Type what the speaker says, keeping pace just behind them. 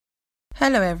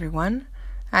Hello everyone,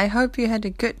 I hope you had a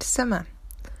good summer.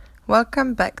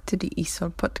 Welcome back to the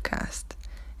ESOL podcast.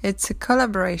 It's a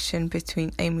collaboration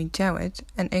between Amy Jowett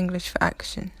and English for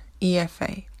Action,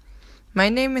 EFA. My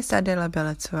name is Adela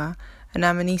Bellatua and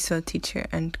I'm an ESOL teacher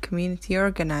and community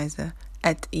organizer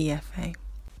at EFA.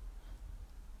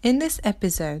 In this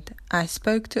episode, I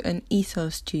spoke to an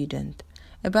ESOL student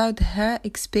about her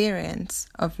experience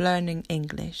of learning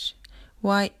English,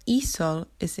 why ESOL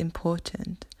is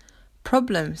important,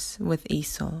 problems with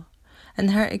ESOL,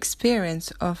 and her experience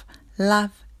of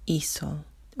Love ESOL,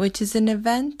 which is an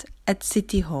event at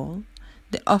City Hall,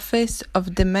 the office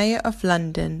of the Mayor of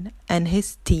London and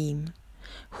his team,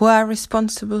 who are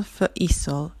responsible for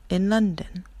ESOL in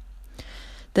London.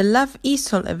 The Love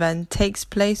ESOL event takes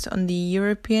place on the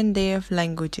European Day of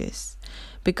Languages,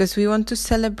 because we want to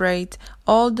celebrate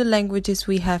all the languages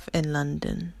we have in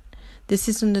London. This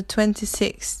is on the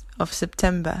 26th of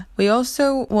September. We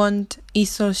also want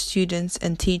ESOL students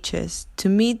and teachers to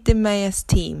meet the mayor's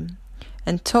team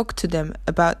and talk to them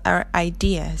about our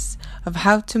ideas of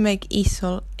how to make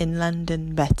ESOL in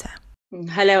London better.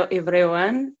 Hello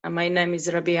everyone, my name is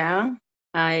Rabia.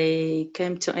 I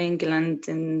came to England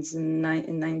in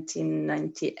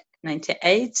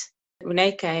 1998. When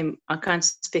I came, I can't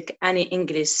speak any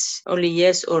English, only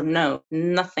yes or no,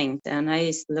 nothing. And I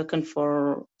was looking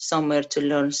for somewhere to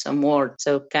learn some words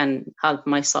so can help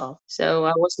myself. So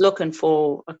I was looking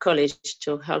for a college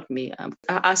to help me. I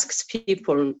asked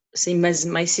people, same as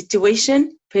my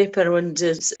situation, paper when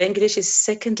English is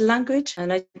second language.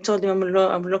 And I told them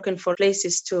I'm looking for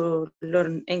places to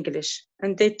learn English.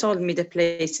 And they told me the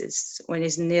places when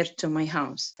it's near to my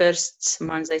house. First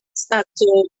month I start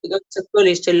to go to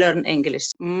college to learn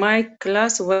English. My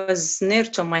class was near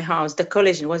to my house. The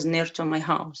college was near to my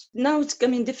house. Now it's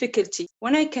coming difficulty.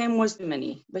 When I came was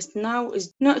many, but now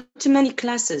it's not too many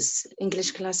classes,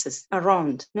 English classes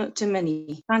around. Not too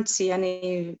many. Can't see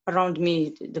any around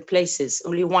me, the places,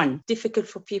 only one. Difficult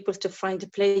for people to find the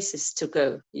places to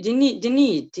go. They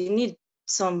need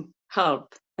some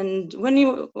help. And when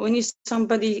you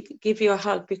somebody give you a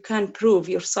help, you can prove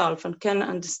yourself and can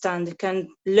understand, you can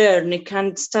learn, you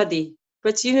can study.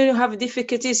 But you have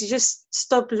difficulties, you just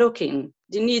stop looking.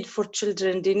 The need for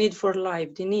children, the need for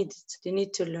life, they need it. They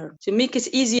need to learn. To make it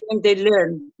easy when they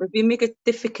learn, if we make it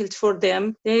difficult for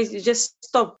them, they just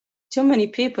stop. Too many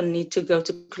people need to go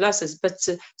to classes, but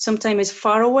sometimes it's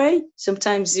far away.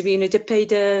 Sometimes you need to pay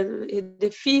the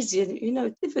fees.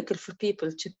 It's difficult for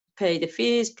people to pay the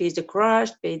fees, pay the crash,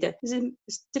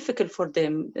 it's difficult for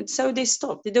them. And so they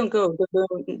stop. They don't go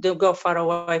far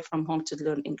away from home to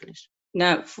learn English.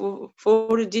 Now, for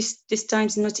this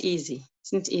time's not easy.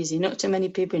 It's not easy. Not too many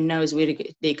people knows where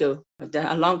they go. But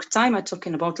a long time, I'm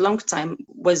talking about long time,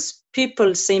 was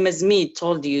people same as me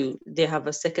told you they have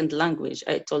a second language.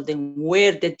 I told them,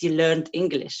 where did you learn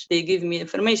English? They give me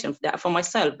information for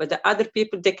myself. But the other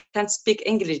people, they can't speak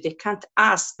English. They can't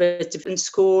ask. But if in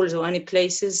schools or any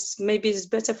places, maybe it's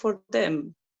better for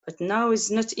them. But now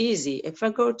it's not easy. If I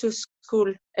go to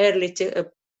school early to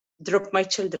drop my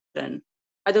children,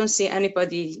 I don't see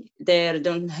anybody there,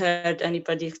 don't heard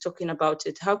anybody talking about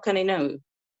it. How can I know?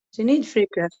 You need free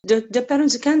crash. The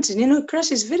parents can't,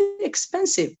 crash is very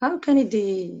expensive. How can it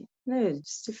be? No,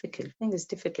 it's difficult. I think it's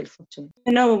difficult for children.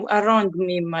 Around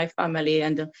me, my family,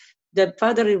 and the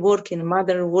father is working,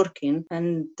 mother working,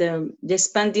 and they're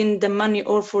spending the money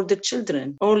all for the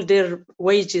children. All their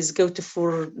wages go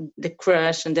for the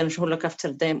crash, and then who look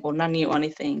after them or nanny or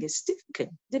anything. It's difficult.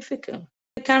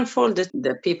 They can't afford it.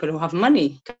 The people who have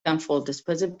money can afford this,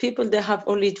 but the people that have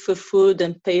only for food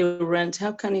and pay rent,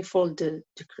 how can you afford the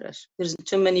crash? There's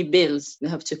too many bills you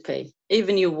have to pay.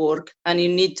 Even you work and you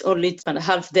need only a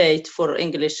half day for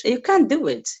English, you can't do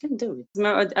it. You can't do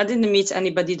it. I didn't meet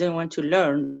anybody that want to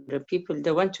learn. The people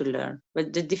that want to learn,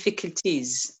 but the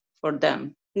difficulties for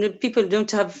them. People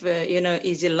don't have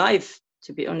easy life.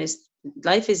 To be honest,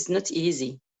 life is not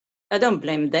easy. I don't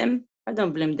blame them.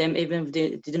 Even if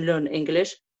they didn't learn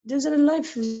English. Their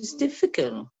life is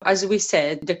difficult. As we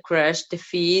said, the crash, the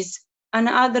fees, and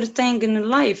other thing in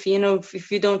life,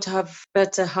 if you don't have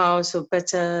better house or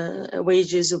better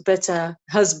wages or better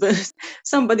husband,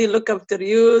 somebody look after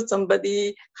you,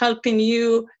 somebody helping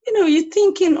you, you're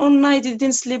thinking all night you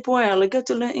didn't sleep well, I got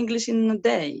to learn English in a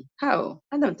day. How?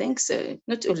 I don't think so.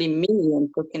 Not only me,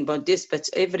 I'm talking about this, but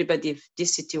everybody in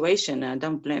this situation, I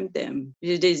don't blame them.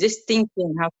 They're just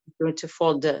thinking how to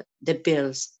afford the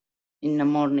bills in the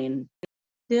morning.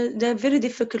 They're very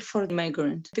difficult for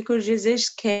migrants because they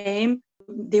just came,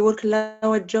 they work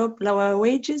lower job, lower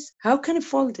wages. How can you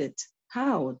afford it?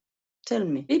 How? Tell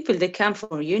me, people, they come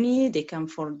for uni, they come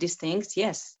for these things.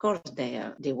 Yes, of course,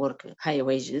 they work higher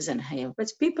wages and higher.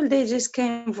 But people, they just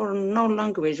came for no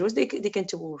language. They came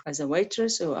to work as a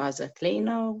waitress or as a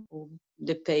cleaner. Or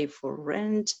they pay for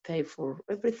rent, pay for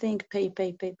everything, pay.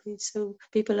 So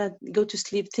people go to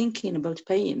sleep thinking about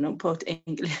paying, not about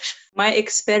English. My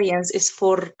experience is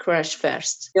for crash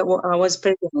first. Yeah, well, I was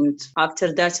pregnant.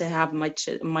 After that, I have my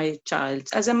child.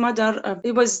 As a mother,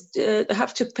 it was I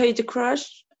have to pay the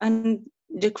crash and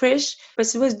the crash,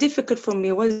 but it was difficult for me.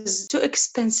 It was too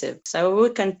expensive. So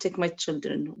we can't take my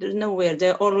children. There's nowhere.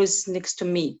 They're always next to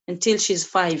me until she's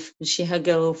 5. She had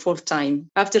go full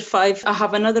time. After 5, I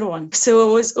have another one.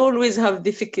 So I was always have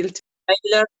difficulty. I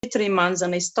learned 3 months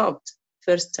and I stopped.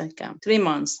 First time 3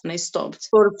 months and I stopped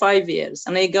for 5 years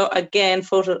and I go again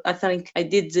for I think I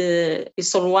did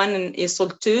ESOL 1 and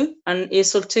ESOL 2 and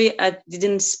ESOL 2 I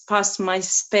didn't pass my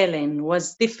spelling. It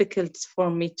was difficult for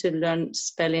me to learn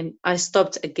spelling. I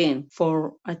stopped again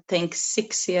for I think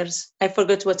 6 years. I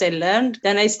forgot what I learned.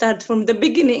 Then I start from the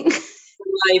beginning.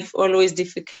 Life always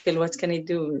difficult. What can I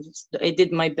do? I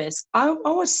did my best. I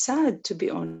was sad, to be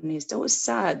honest. I was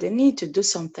sad. I need to do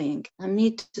something. I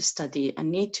need to study. I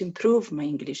need to improve my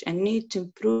English. I need to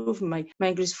improve my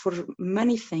English for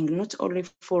many things, not only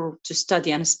for to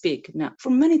study and speak. No, for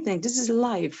many things. This is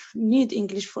life. You need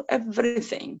English for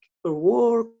everything. For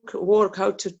work,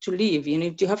 how to live.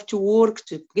 You have to work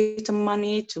to get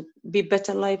money to be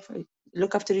better life.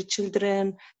 Look after your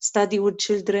children, study with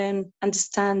children,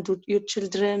 understand with your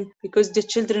children, because the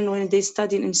children, when they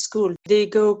study in school, they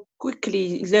go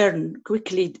quickly, learn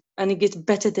quickly, and get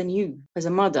better than you as a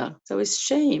mother. So it's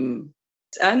shame.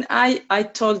 And I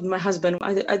told my husband,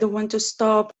 I don't want to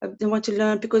stop. I don't want to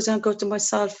learn because I go to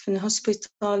myself in the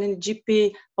hospital, in the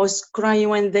GP. I was crying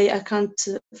one day. I can't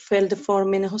fill the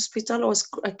form in the hospital.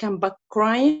 I came back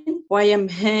crying. Why I'm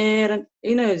here? And,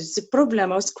 it's a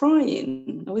problem. I was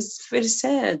crying. I was very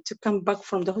sad to come back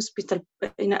from the hospital.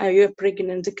 You're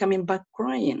pregnant, coming back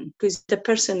crying because the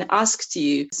person asked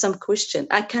you some question.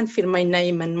 I can't fill my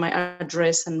name and my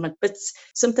address but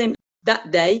sometimes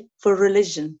that day for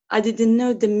religion. I didn't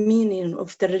know the meaning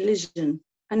of the religion.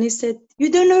 And he said, you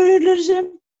don't know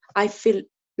religion? I feel,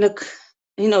 look,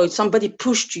 somebody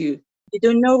pushed you. You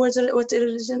don't know what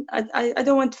religion? I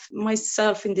don't want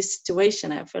myself in this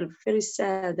situation. I felt very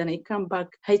sad and I come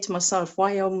back, hate myself.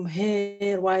 Why I'm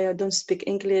here? Why I don't speak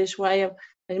English?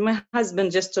 And my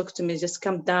husband just talked to me, just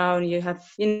come down. You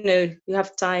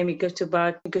have time. You go to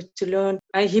back, you go to learn.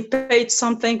 And he paid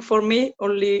something for me,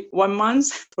 only 1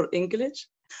 month for English.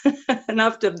 And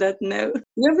after that, no.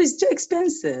 It's too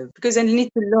expensive because I need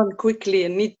to learn quickly. I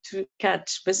need to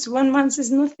catch. But 1 month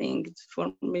is nothing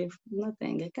for me.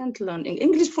 Nothing. I can't learn.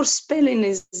 English for spelling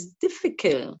is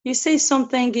difficult. You say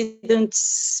something, you don't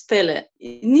spell it.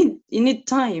 You need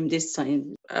time this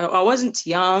time. I wasn't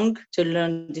young to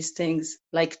learn these things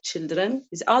like children.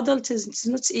 As adults, it's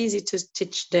not easy to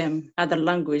teach them other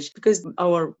language because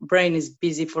our brain is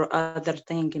busy for other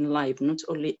things in life, not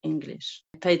only English.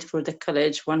 I paid for the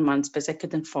college 1 month, but I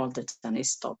couldn't afford it and I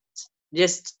stopped.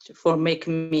 Just for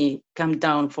making me come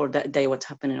down for that day what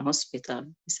happened in the hospital.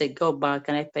 He said, go back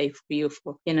and I pay for you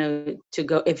for, to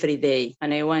go every day.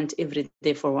 And I went every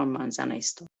day for 1 month and I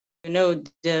stopped.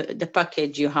 The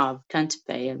package you have can't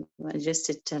pay. And I just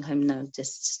tell him, no,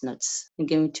 just not. I'm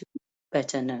going to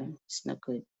better. No, it's not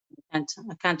good. I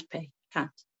can't pay.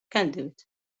 Can't do it.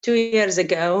 2 years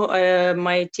ago,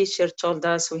 my teacher told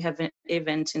us we have an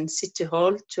event in City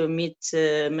Hall to meet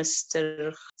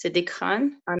Mr. Sadiq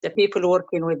Khan and the people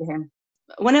working with him.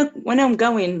 When I'm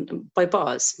going by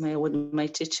bus with my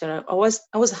teacher, I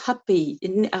was happy.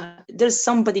 There's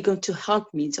somebody going to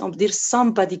help me. There's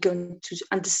somebody going to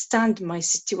understand my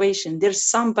situation. There's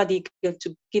somebody going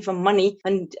to give him money,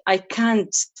 and I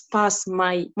can't pass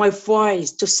my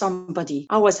voice to somebody.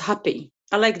 I was happy.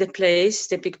 I like the place,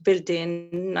 the big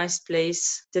building, nice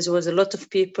place. There was a lot of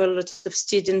people, a lot of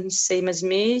students, same as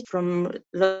me, from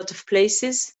a lot of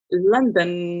places.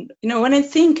 London, when I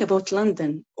think about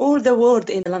London, all the world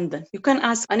in London, you can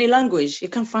ask any language, you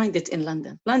can find it in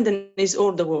London. London is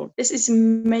all the world. This is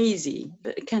amazing.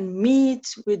 You can meet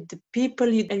with the people.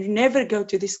 You never go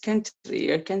to this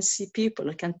country. I can see people,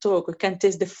 I can talk, I can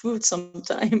taste the food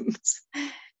sometimes.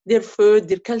 Their food,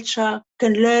 their culture,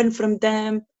 can learn from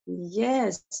them.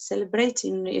 Yes,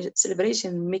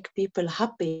 celebration make people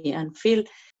happy and feel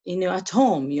at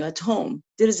home. You're at home.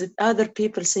 There's other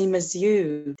people same as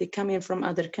you. They come in from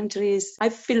other countries. I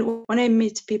feel when I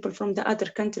meet people from the other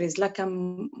countries, like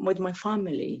I'm with my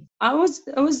family. I was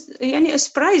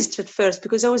surprised at first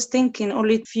because I was thinking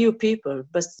only few people,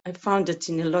 but I found it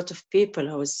in a lot of people.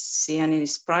 I was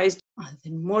surprised.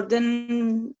 More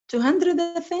than 200,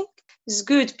 I think. It's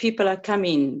good. People are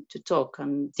coming to talk,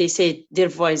 and they say their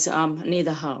voice need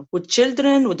a help with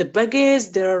children, with the baggage.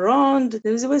 They're around.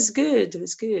 It was good. It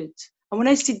was good. And when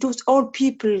I see those old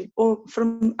people or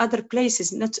from other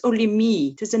places, not only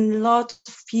me, there's a lot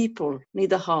of people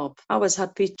need a help. I was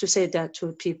happy to say that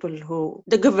to people who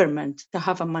the government to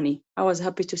have a money. I was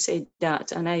happy to say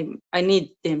that, and I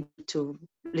need them to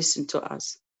listen to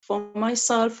us. For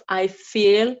myself, I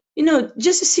feel,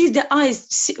 just to see the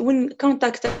eyes, when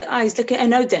contact the eyes, like I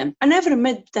know them. I never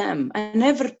met them. I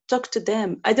never talked to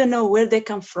them. I don't know where they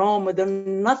come from or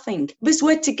nothing. But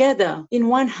we're together in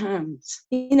one hand.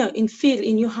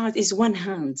 In your heart is one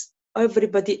hand.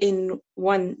 Everybody in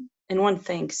one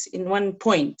things, in one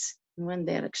point, in one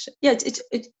direction. Yeah,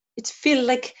 it feel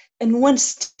like in one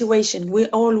situation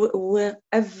we're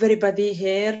everybody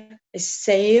here is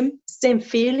same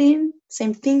feeling,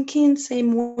 same thinking,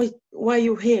 same way why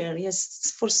you here.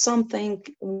 Yes, for something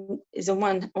is a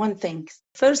one thing.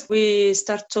 First we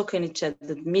start talking each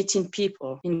other, meeting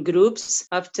people in groups.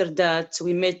 After that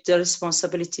we made the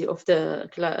responsibility of the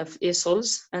of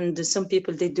ESOLs, and some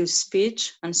people they do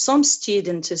speech, and some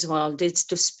students as well they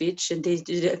do speech, and they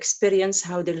experience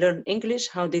how they learn English,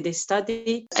 how did they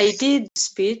study. I did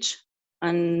speech,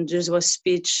 and there was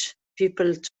speech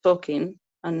people talking,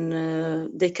 and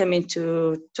they come in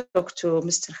to talk to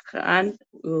Mr. Khan.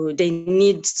 They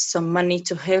need some money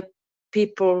to help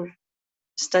people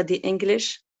study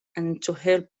English and to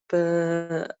help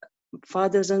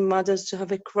fathers and mothers to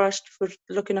have a crush for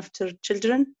looking after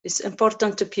children. It's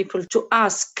important to people to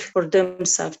ask for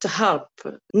themselves to help,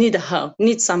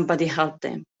 need somebody help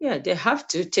them. Yeah, they have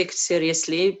to take it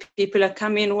seriously. People are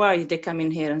coming, why they come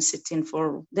in here and sitting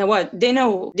for they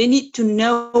know, they need to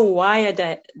know why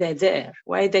they're there,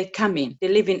 why they coming. They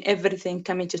live in everything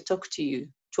coming to talk to you,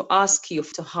 to ask you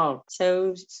to help.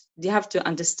 So they have to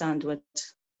understand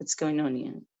what's going on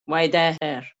here, why they're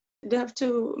here. They have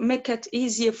to make it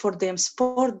easier for them,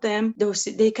 support them.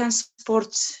 They can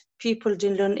support people to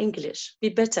learn English, be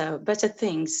better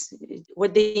things,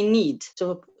 what they need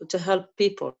to help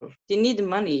people. They need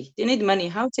money.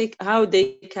 How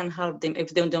they can help them if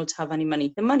they don't have any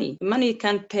money? The money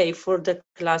can pay for the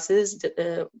classes,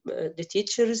 the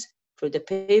teachers, for the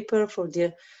paper, for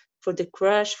the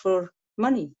crash, for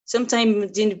money.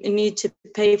 Sometimes you need to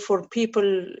pay for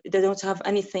people that don't have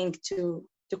anything to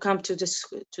come to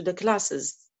the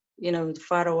classes,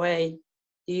 far away.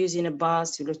 You're using a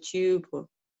bus, a tube, or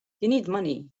you need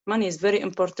money. Money is very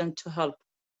important to help.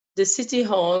 The city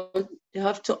hall, you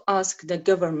have to ask the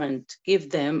government, give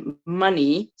them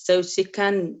money so she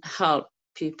can help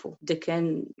people. They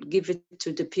can give it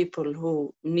to the people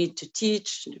who need to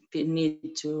teach,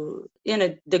 need to,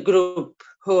 the group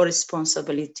who are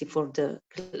responsibility for the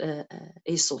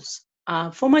ESOLs.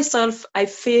 For myself, I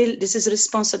feel this is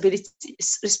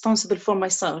responsible for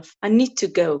myself. I need to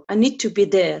go. I need to be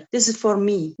there. This is for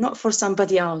me, not for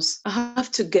somebody else. I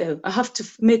have to go. I have to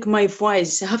make my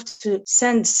voice. I have to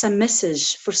send some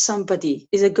message for somebody.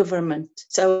 It's a government.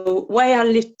 So why I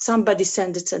let somebody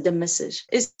send it the message?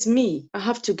 It's me. I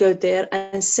have to go there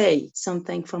and say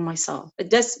something for myself.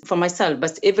 That's for myself,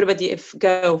 but everybody if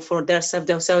go for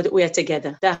themselves, so we are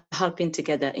together. They're helping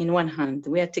together in one hand.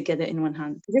 We are together in one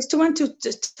hand. Just want to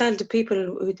tell the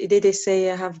people, they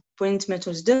say I have appointment.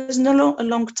 There's no a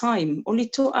long time, only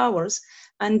 2 hours,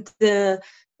 and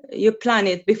you plan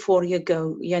it before you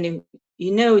go. You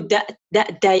know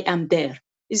that day I'm there.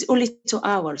 It's only 2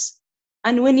 hours,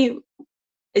 and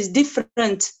it's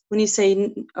different when you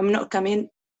say I'm not coming.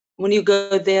 When you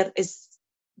go there, it's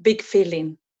big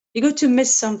feeling. You go to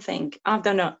miss something. I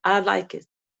don't know. I like it.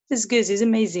 It's good. It's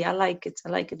amazing. I like it. I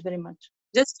like it very much.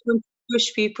 Just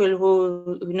push people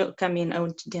who not come in. I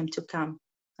want them to come.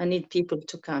 I need people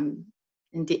to come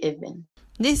in the event.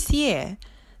 This year,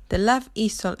 the Love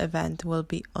ESOL event will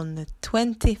be on the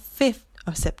 25th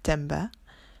of September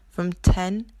from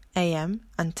 10 a.m.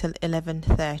 until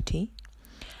 11:30,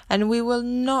 and we will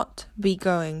not be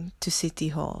going to City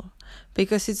Hall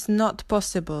because it's not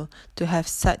possible to have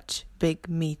such big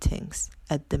meetings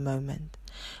at the moment,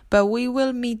 but we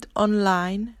will meet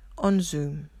online on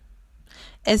Zoom.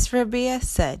 As Rabia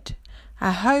said,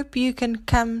 I hope you can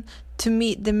come to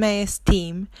meet the mayor's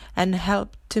team and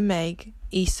help to make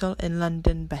ESOL in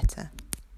London better.